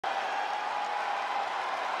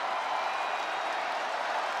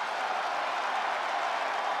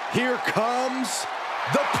Here comes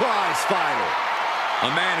the prize fighter. A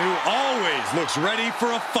man who always looks ready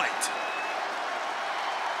for a fight.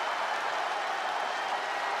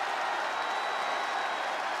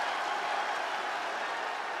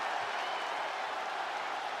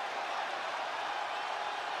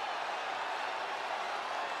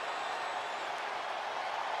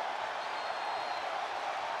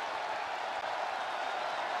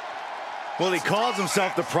 Well, he calls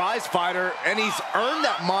himself the prize fighter, and he's earned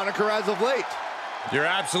that moniker as of late. You're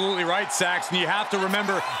absolutely right, Saxton. You have to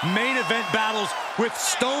remember main event battles with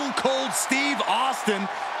Stone Cold Steve Austin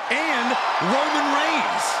and Roman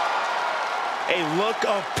Reigns. A look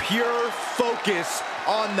of pure focus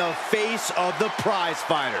on the face of the prize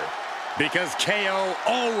fighter. Because KO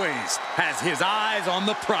always has his eyes on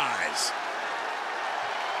the prize.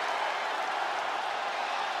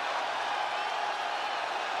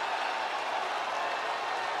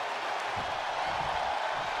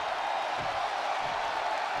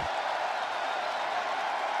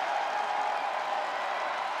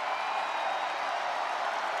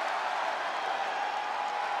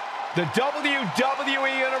 The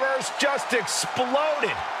WWE Universe just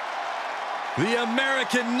exploded. The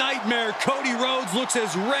American Nightmare, Cody Rhodes, looks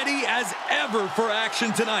as ready as ever for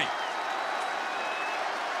action tonight.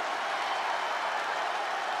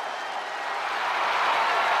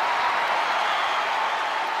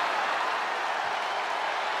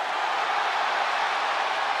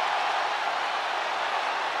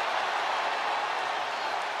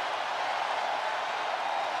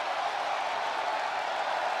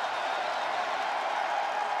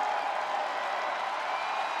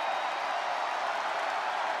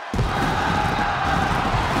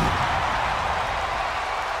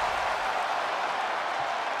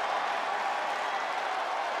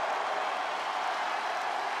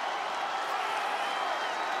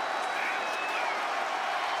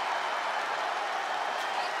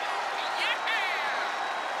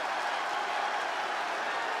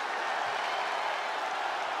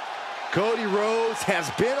 Cody Rhodes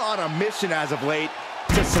has been on a mission as of late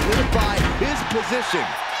to solidify his position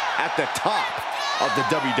at the top of the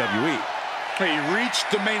WWE. He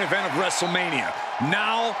reached the main event of WrestleMania.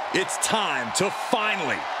 Now it's time to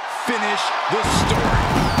finally finish the story.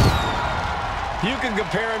 You can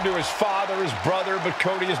compare him to his father, his brother, but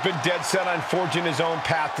Cody has been dead set on forging his own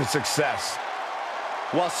path to success.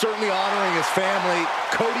 While certainly honoring his family,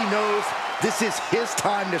 Cody knows this is his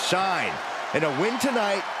time to shine. And a win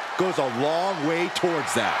tonight goes a long way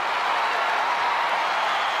towards that.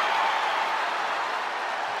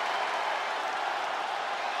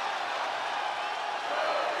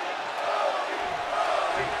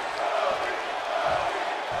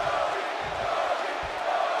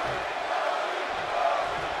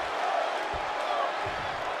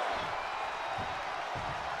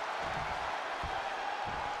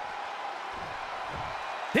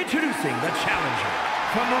 Introducing the challenger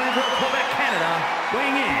from Louisville, Quebec, Canada,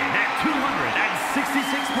 weighing in at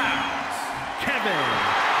 266 pounds, Kevin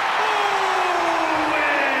Owens!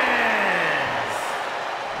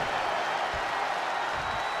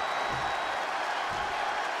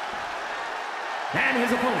 And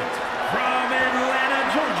his opponent from Atlanta,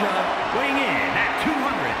 Georgia, weighing in at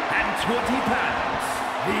 220 pounds,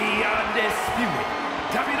 the undisputed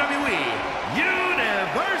WWE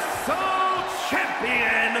Universal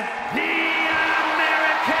Champion, the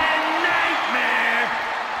American Nightmare,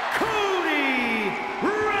 Cody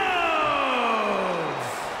Rhodes!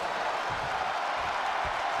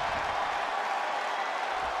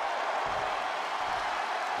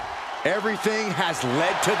 Everything has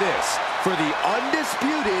led to this for the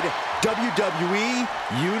undisputed WWE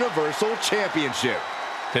Universal Championship.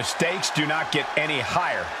 The stakes do not get any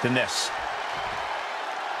higher than this.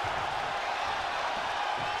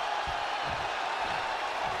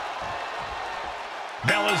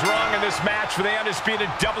 Bell is rung, and this match for the undisputed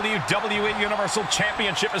WWE Universal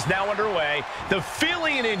Championship is now underway. The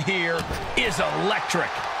feeling in here is electric.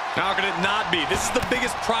 How could it not be? This is the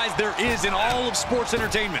biggest prize there is in all of sports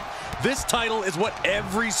entertainment. This title is what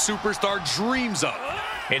every superstar dreams of.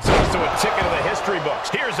 It's also a ticket to the history books.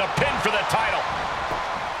 Here's a pin for the title.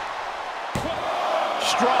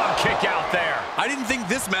 Strong kick out there. I didn't think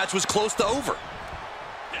this match was close to over.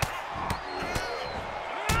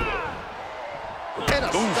 And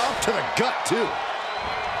a stomp to the gut, too.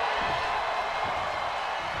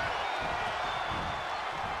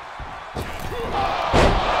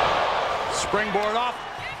 Springboard off.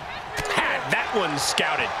 Had that one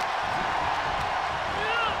scouted.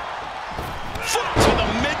 Foot to the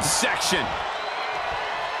midsection.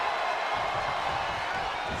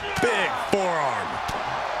 Big forearm.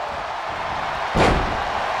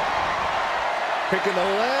 Picking the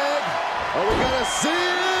leg. Oh, we gotta see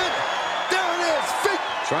it. There it is. Feet.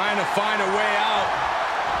 Trying to find a way out.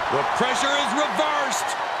 The pressure is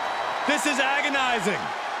reversed. This is agonizing.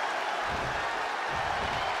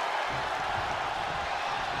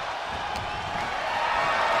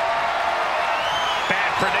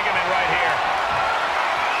 Bad predicament right here.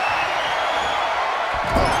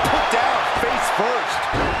 Put down face first.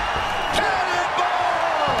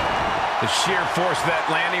 Cannonball! The sheer force of that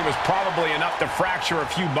landing was probably enough to fracture a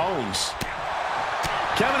few bones.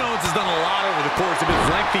 Kevin Owens has done a lot over the course of his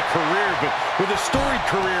lengthy career, but with a storied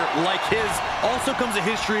career like his also comes a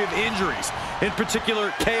history of injuries. In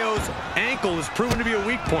particular, KO's ankle is proven to be a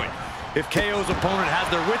weak point. If KO's opponent has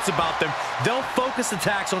their wits about them, they'll focus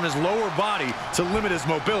attacks on his lower body to limit his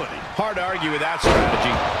mobility. Hard to argue with that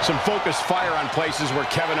strategy. Some focused fire on places where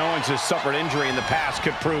Kevin Owens has suffered injury in the past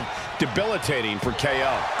could prove debilitating for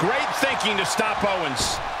KO. Great thinking to stop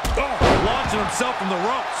Owens. Oh, launching himself from the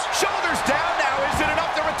ropes. Shoulders down now. Is it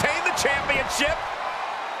enough to retain the championship?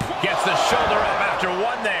 Gets the shoulder up after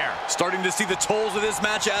one there. Starting to see the tolls of this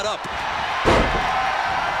match add up.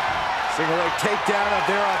 Single leg takedown of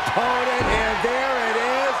their opponent, and there it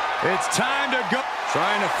is. It's time to go.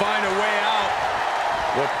 Trying to find a way out.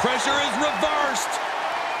 The pressure is reversed.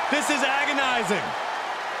 This is agonizing.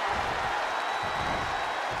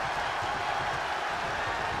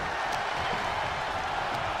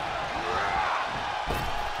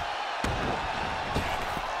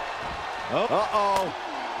 Uh-oh.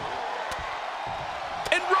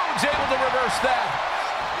 And Rhodes able to reverse that.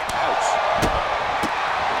 Ouch.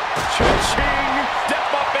 Cha-ching! Step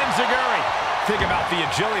up enziguri. Think about the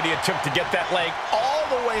agility it took to get that leg all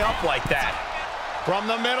the way up like that. From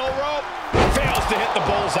the middle rope. Fails to hit the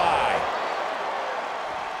bullseye.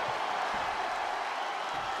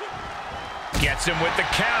 Gets him with the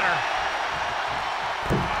counter.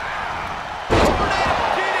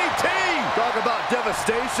 DDT! Talk about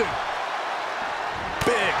devastation.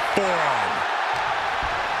 Big forearm.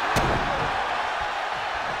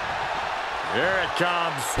 Here it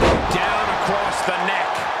comes. Down across the neck.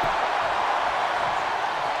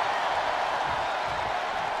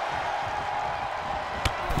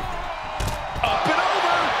 Up and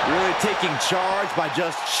over. Really taking charge by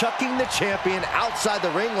just chucking the champion outside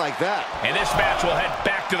the ring like that. And this match will head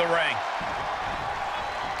back to the ring.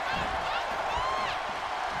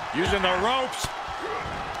 Using the ropes.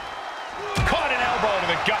 Caught an elbow to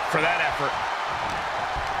the gut for that effort.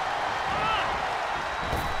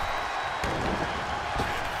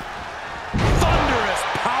 Thunderous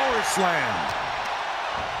power slam.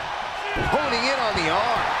 Honing in on the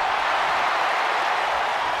arm.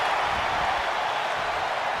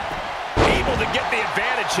 Able to get the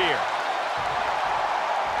advantage here.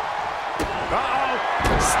 Uh-oh.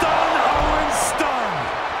 Stun, Owens, stun.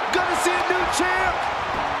 Gonna see a new champ.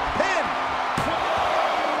 Pin.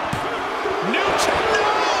 New champ.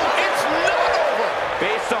 No, it's not over.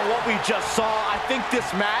 Based on what we just saw, I think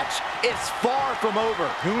this match is far from over.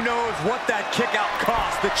 Who knows what that kick out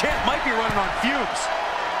cost? The champ might be running on fumes.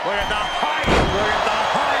 Look at the height. Look at the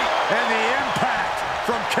height and the impact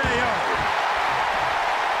from KO.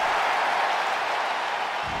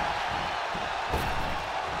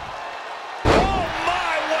 Oh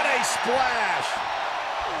my, what a splash.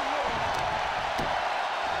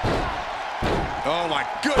 Oh my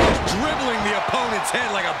goodness, dribbling the opponent's head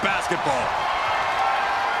like a basketball.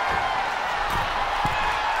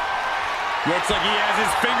 Looks like he has his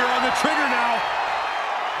finger on the trigger now.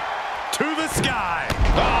 To the sky.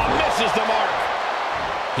 Oh, misses the mark.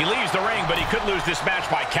 He leaves the ring, but he could lose this match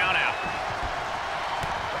by countout.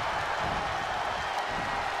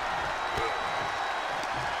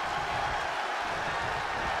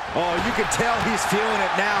 Oh, you can tell he's feeling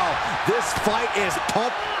it now. This fight is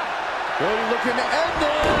pumped. Cody looking to end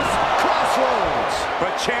this. Crossroads.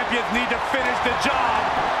 But champions need to finish the job.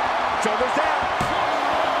 Shoulders down.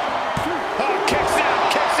 Oh, kicks out,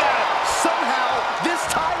 kicks out. Somehow, this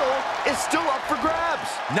title is still up for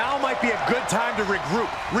grabs. Now might be a good time to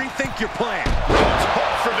regroup. Rethink your plan. Rhodes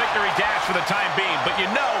hopes for victory dash for the time being, but you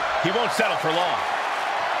know he won't settle for long.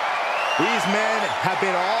 These men have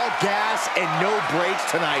been all gas and no brakes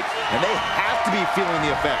tonight, and they have to be feeling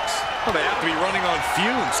the effects. Well, they have to be running on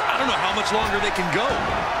fumes. I don't know how much longer they can go.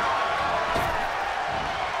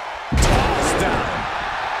 Toss down.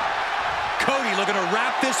 Cody looking to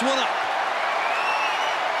wrap this one up.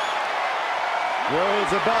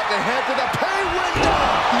 Rhodes about to head to the pay window.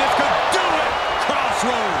 This could do it.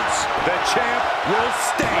 Crossroads. The champ will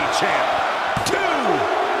stay champ. 2.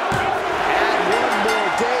 Add one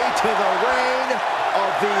more day to the reign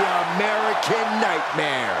of the American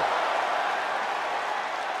Nightmare.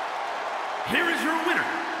 here is your winner,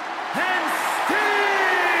 and